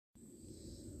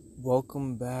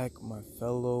Welcome back, my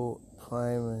fellow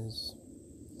primers.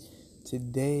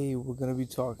 Today we're going to be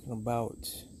talking about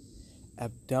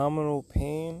abdominal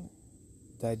pain,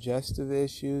 digestive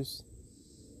issues,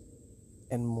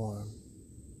 and more.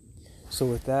 So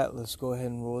with that, let's go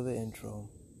ahead and roll the intro.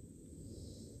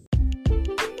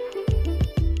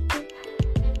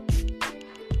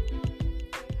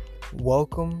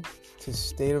 Welcome to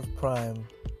State of Prime,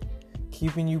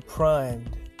 keeping you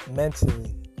primed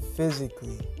mentally,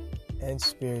 physically, and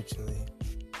spiritually.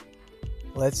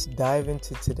 Let's dive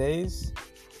into today's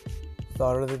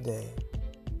thought of the day.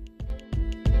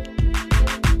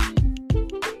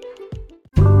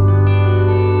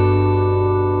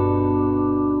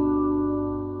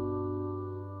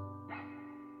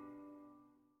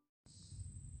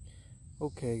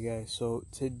 Okay guys, so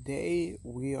today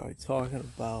we are talking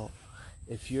about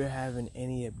if you're having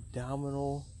any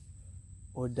abdominal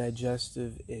or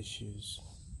digestive issues.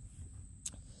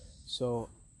 So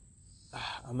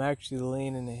I'm actually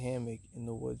laying in a hammock in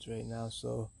the woods right now,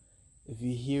 so if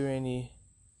you hear any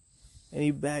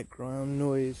background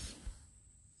noise,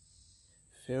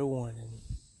 fair warning.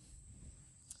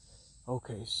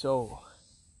 Okay, so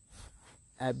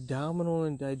abdominal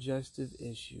and digestive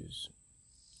issues.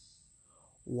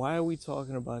 Why are we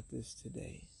talking about this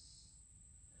today?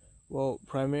 Well,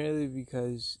 primarily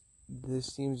because this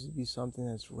seems to be something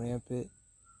that's rampant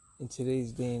in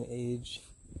today's day and age,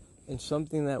 and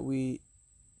something that we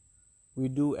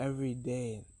do every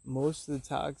day. Most of the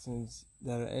toxins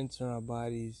that are entering our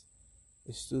bodies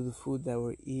is through the food that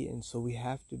we're eating, so we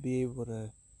have to be able to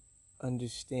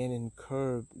understand and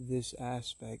curb this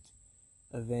aspect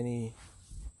of any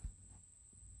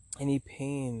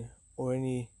pain or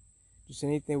anything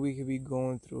we could be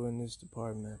going through in this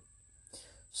department.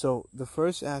 So the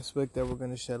first aspect that we're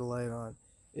going to shed a light on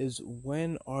is,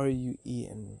 when are you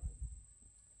eating?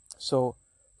 So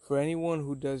for anyone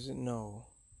who doesn't know,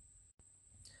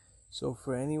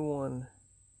 for anyone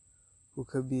who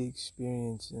could be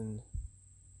experiencing,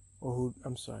 or who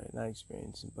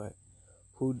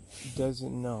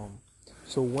doesn't know,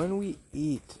 so when we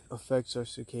eat affects our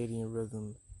circadian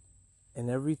rhythm, and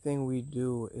everything we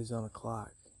do is on a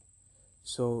clock.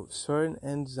 So certain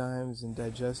enzymes and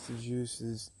digestive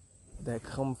juices that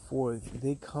come forth,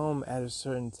 they come at a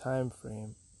certain time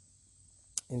frame.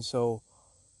 And so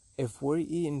if we're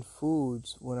eating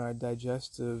foods when our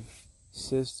digestive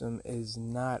system is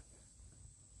not,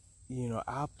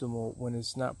 optimal, when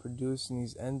it's not producing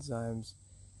these enzymes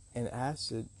and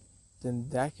acid, then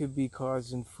that could be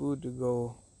causing food to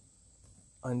go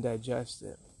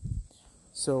undigested.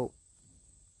 So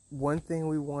one thing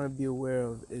we want to be aware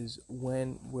of is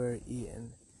when we're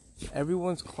eating.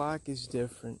 Everyone's clock is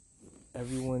different.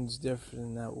 Everyone's different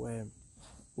in that way.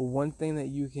 But one thing that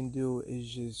you can do is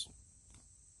just,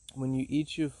 when you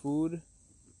eat your food,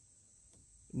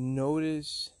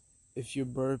 notice if you're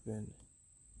burping,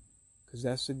 because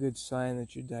that's a good sign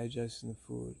that you're digesting the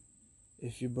food.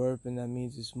 If you're burping, that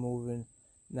means it's moving.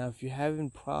 Now, if you're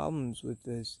having problems with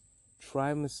this,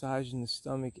 try massaging the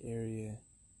stomach area,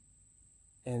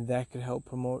 and that could help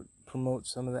promote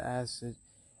some of the acid.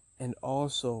 And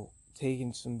also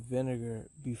taking some vinegar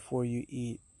before you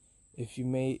eat. If you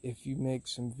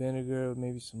mix some vinegar,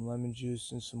 maybe some lemon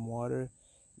juice and some water,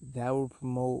 that will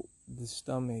promote the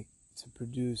stomach to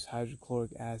produce hydrochloric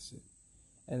acid,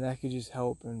 and that could just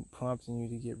help in prompting you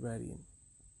to get ready.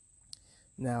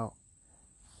 Now,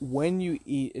 when you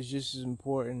eat is just as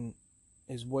important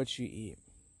as what you eat.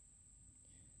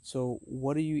 So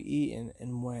what are you eating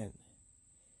and when?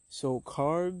 So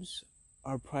carbs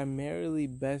are primarily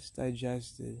best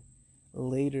digested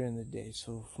later in the day,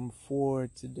 so from 4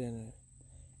 to dinner.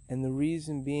 And the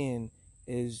reason being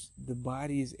is the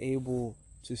body is able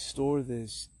to store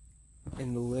this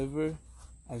in the liver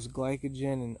as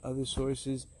glycogen and other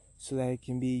sources, so that it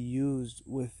can be used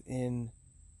within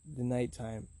the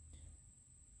nighttime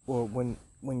or when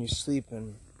you're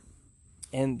sleeping.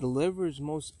 And the liver is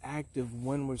most active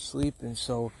when we're sleeping,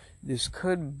 so this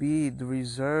could be the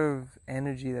reserve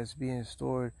energy that's being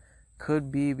stored,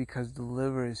 could be because the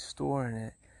liver is storing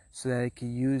it so that it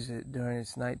can use it during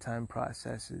its nighttime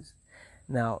processes.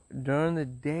 Now, during the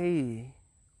day,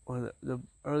 or the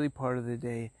early part of the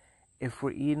day, if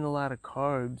we're eating a lot of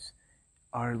carbs,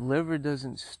 our liver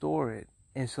doesn't store it.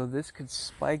 And so this could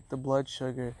spike the blood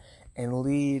sugar and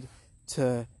lead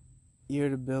to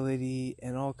irritability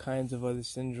and all kinds of other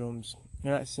syndromes.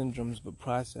 Not syndromes, but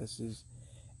processes.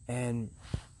 And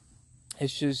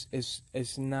it's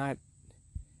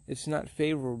not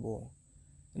favorable.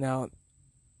 Now,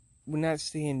 we're not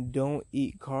saying don't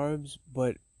eat carbs,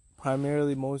 but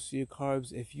primarily most of your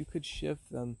carbs, if you could shift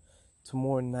them to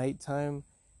more nighttime,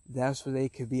 that's where they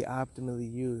could be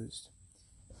optimally used.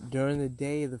 During the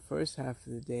day, the first half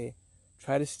of the day,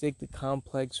 try to stick to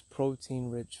complex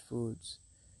protein-rich foods,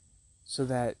 so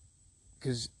that,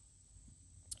 because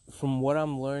from what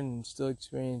I'm learning and still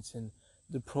experiencing,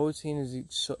 the protein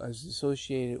is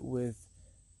associated with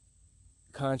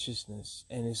consciousness,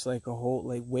 and it's like a whole,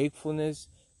 like wakefulness.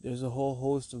 There's a whole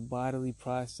host of bodily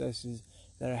processes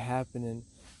that are happening,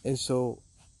 and so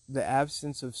the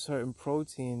absence of certain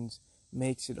proteins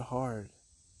makes it hard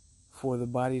for the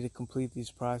body to complete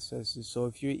these processes. So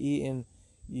if you're eating,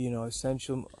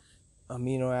 essential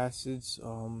amino acids,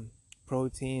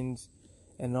 proteins,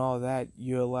 and all that,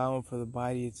 you're allowing for the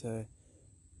body to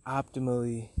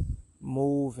optimally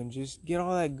move and just get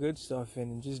all that good stuff in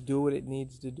and just do what it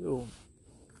needs to do.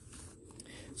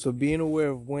 So being aware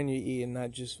of when you're eating,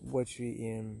 not just what you're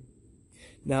eating.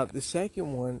 Now, the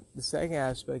second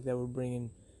aspect that we're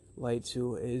bringing light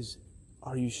to is,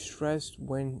 are you stressed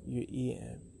when you're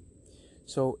eating?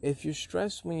 So if you're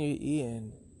stressed when you're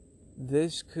eating,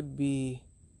 this could be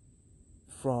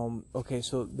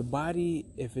so the body,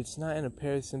 if it's not in a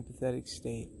parasympathetic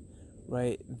state,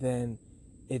 right, then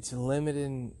it's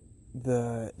limiting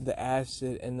the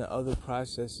acid and the other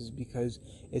processes, because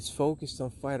it's focused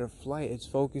on fight or flight. It's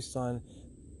focused on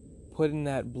putting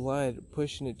that blood,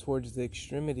 pushing it towards the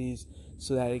extremities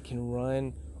so that it can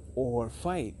run or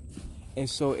fight. And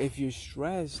so if you're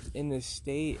stressed in this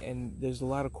state and there's a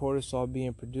lot of cortisol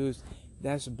being produced,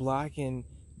 that's blocking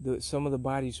some of the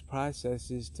body's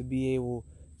processes to be able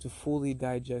to fully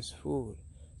digest food.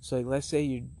 So like, let's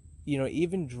say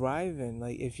even driving,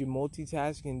 like if you're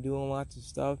multitasking, doing lots of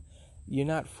stuff, you're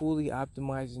not fully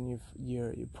optimizing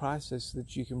your process so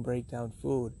that you can break down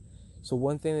food. So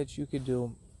one thing that you could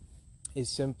do is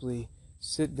simply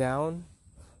sit down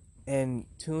and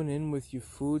tune in with your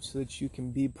food so that you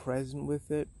can be present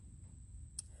with it,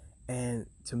 and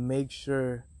to make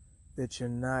sure that you're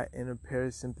not in a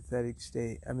parasympathetic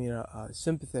state. A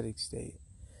sympathetic state.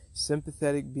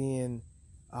 Sympathetic being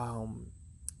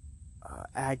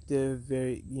active,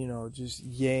 very, just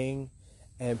yang,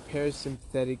 and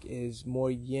parasympathetic is more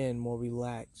yin, more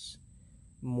relaxed,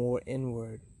 more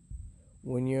inward.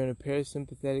 When you're in a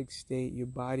parasympathetic state, your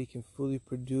body can fully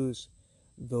produce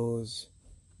those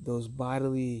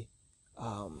bodily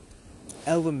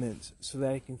elements so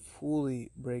that it can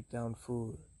fully break down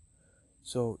food.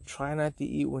 So try not to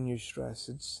eat when you're stressed.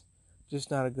 It's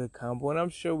just not a good combo. And I'm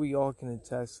sure we all can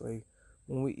attest, like,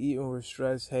 when we eat when we're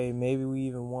stressed, hey, maybe we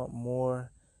even want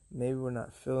more. Maybe we're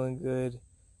not feeling good.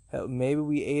 Hell, maybe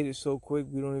we ate it so quick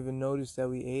we don't even notice that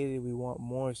we ate it. We want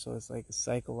more. So it's like a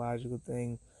psychological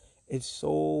thing. It's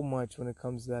so much when it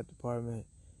comes to that department.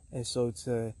 And so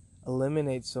to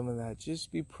eliminate some of that,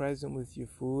 just be present with your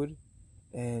food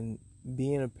and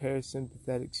be in a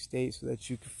parasympathetic state so that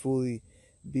you can fully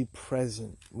be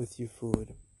present with your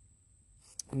food.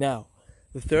 Now,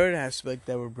 the third aspect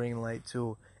that we're bringing light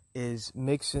to is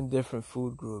mixing different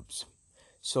food groups.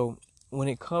 So when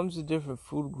it comes to different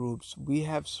food groups, we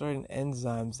have certain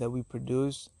enzymes that we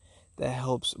produce that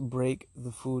helps break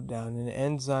the food down. And an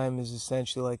enzyme is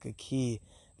essentially like a key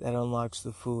that unlocks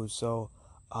the food. So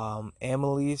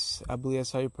amylase, I believe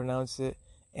that's how you pronounce it,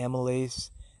 amylase,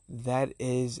 that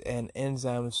is an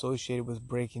enzyme associated with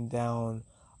breaking down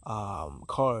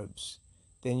carbs.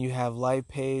 Then you have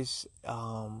lipase,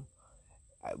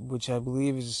 which I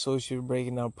believe is associated with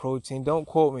breaking down protein. Don't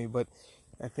quote me, but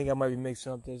I think I might be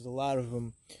mixing up. There's a lot of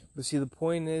them. But see, the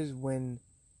point is, when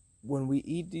we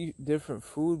eat different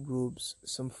food groups,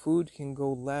 some food can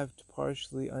go left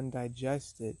partially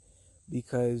undigested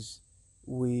because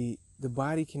the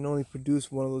body can only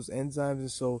produce one of those enzymes,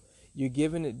 and so you're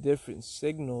giving it different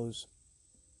signals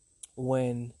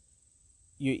when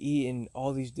you're eating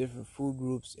all these different food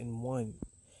groups in one.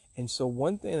 And so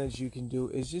one thing that you can do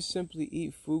is just simply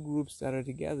eat food groups that are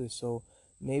together. So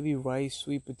maybe rice,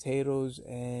 sweet potatoes,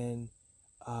 and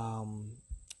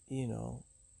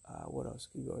what else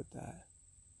could go with that?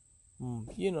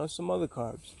 Some other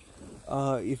carbs.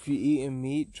 If you're eating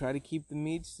meat, try to keep the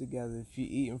meats together. If you're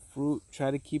eating fruit,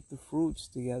 try to keep the fruits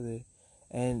together.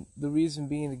 And the reason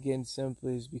being, again,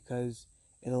 simply is because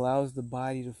it allows the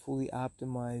body to fully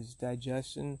optimize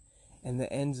digestion, and the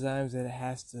enzymes that it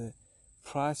has to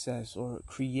process or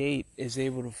create is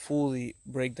able to fully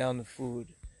break down the food.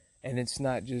 And it's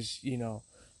not just,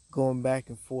 going back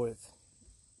and forth.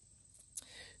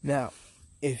 Now,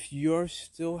 if you're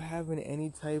still having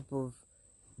any type of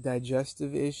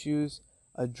digestive issues,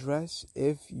 address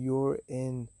if you're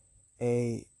in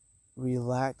a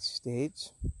relaxed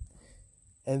state.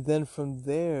 And then from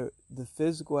there, the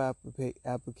physical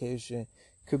application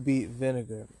could be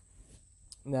vinegar.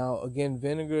 Now, again,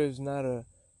 vinegar is not a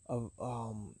a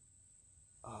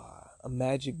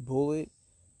magic bullet,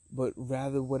 but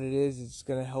rather what it is, it's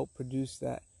going to help produce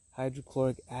that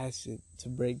hydrochloric acid to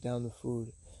break down the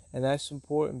food. And that's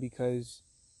important because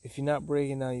if you're not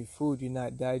breaking down your food, you're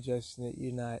not digesting it,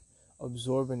 you're not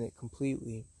absorbing it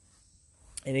completely.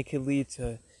 And it can lead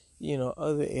to,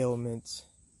 other ailments.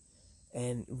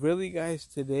 And really, guys,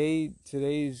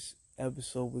 today's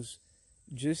episode was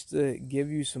just to give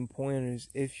you some pointers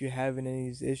if you're having any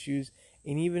of these issues,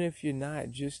 and even if you're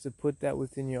not, just to put that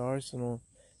within your arsenal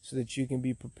so that you can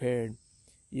be prepared.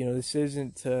 This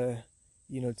isn't to,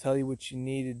 tell you what you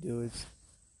need to do. It's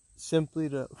simply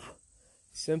to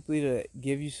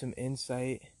give you some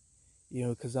insight,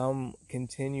 because I'm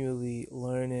continually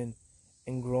learning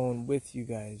and growing with you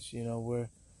guys.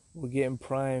 We're getting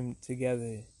primed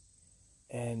together,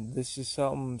 and this is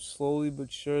something slowly but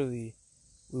surely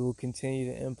we will continue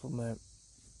to implement.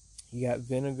 You got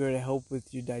vinegar to help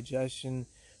with your digestion,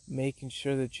 making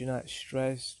sure that you're not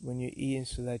stressed when you're eating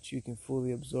so that you can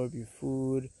fully absorb your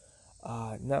food.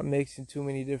 Not mixing too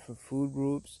many different food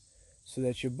groups so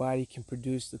that your body can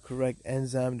produce the correct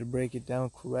enzyme to break it down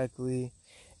correctly.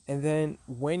 And then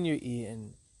when you're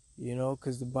eating,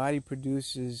 because the body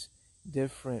produces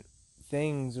different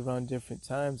things around different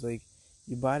times. Like,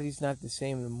 your body's not the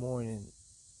same in the morning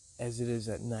as it is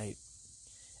at night.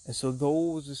 And so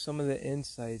those are some of the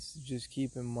insights to just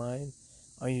keep in mind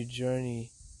on your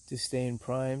journey to staying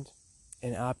primed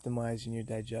and optimizing your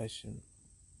digestion.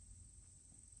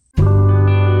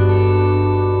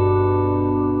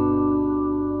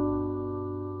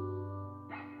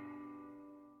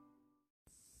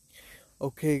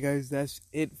 Okay, guys, that's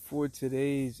it for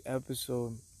today's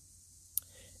episode.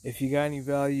 If you got any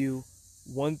value,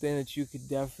 one thing that you could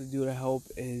definitely do to help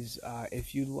is,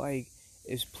 if you like,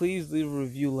 is please leave a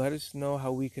review. Let us know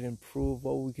how we could improve,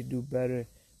 what we could do better,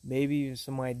 maybe even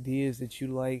some ideas that you'd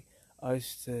like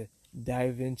us to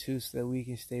dive into so that we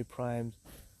can stay primed.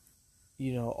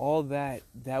 All the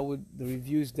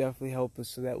reviews definitely help us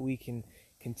so that we can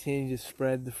continue to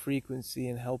spread the frequency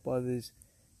and help others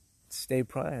stay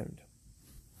primed.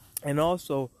 And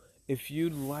also, if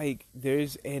you'd like,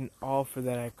 there's an offer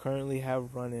that I currently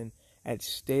have running at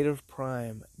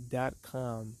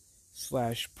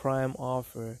stateofprime.com/prime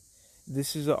offer.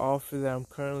 This is an offer that I'm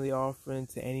currently offering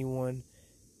to anyone.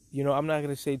 I'm not going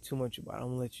to say too much about it. I'm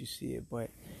going to let you see it. But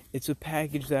it's a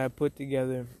package that I put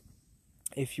together.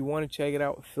 If you want to check it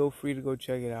out, feel free to go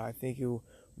check it out. I think it will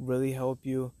really help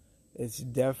you. It's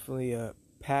definitely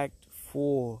packed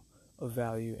full of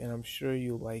value, and I'm sure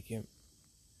you'll like it.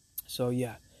 So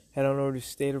yeah, head on over to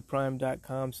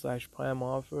stateofprime.com/prime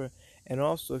offer. And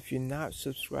also, if you're not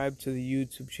subscribed to the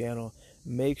YouTube channel,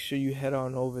 make sure you head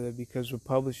on over there because we're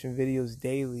publishing videos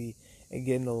daily and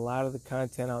getting a lot of the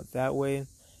content out that way.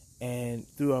 And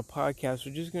through our podcast,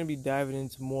 we're just going to be diving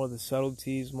into more of the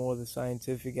subtleties, more of the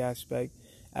scientific aspect,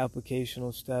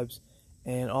 applicational steps,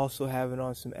 and also having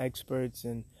on some experts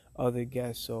and other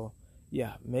guests. So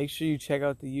yeah, make sure you check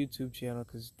out the YouTube channel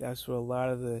because that's where a lot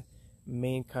of the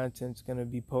main content's going to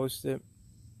be posted.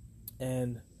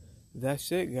 And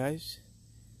that's it, guys.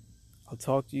 I'll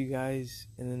talk to you guys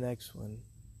in the next one.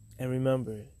 And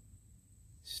remember,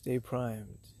 stay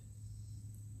primed.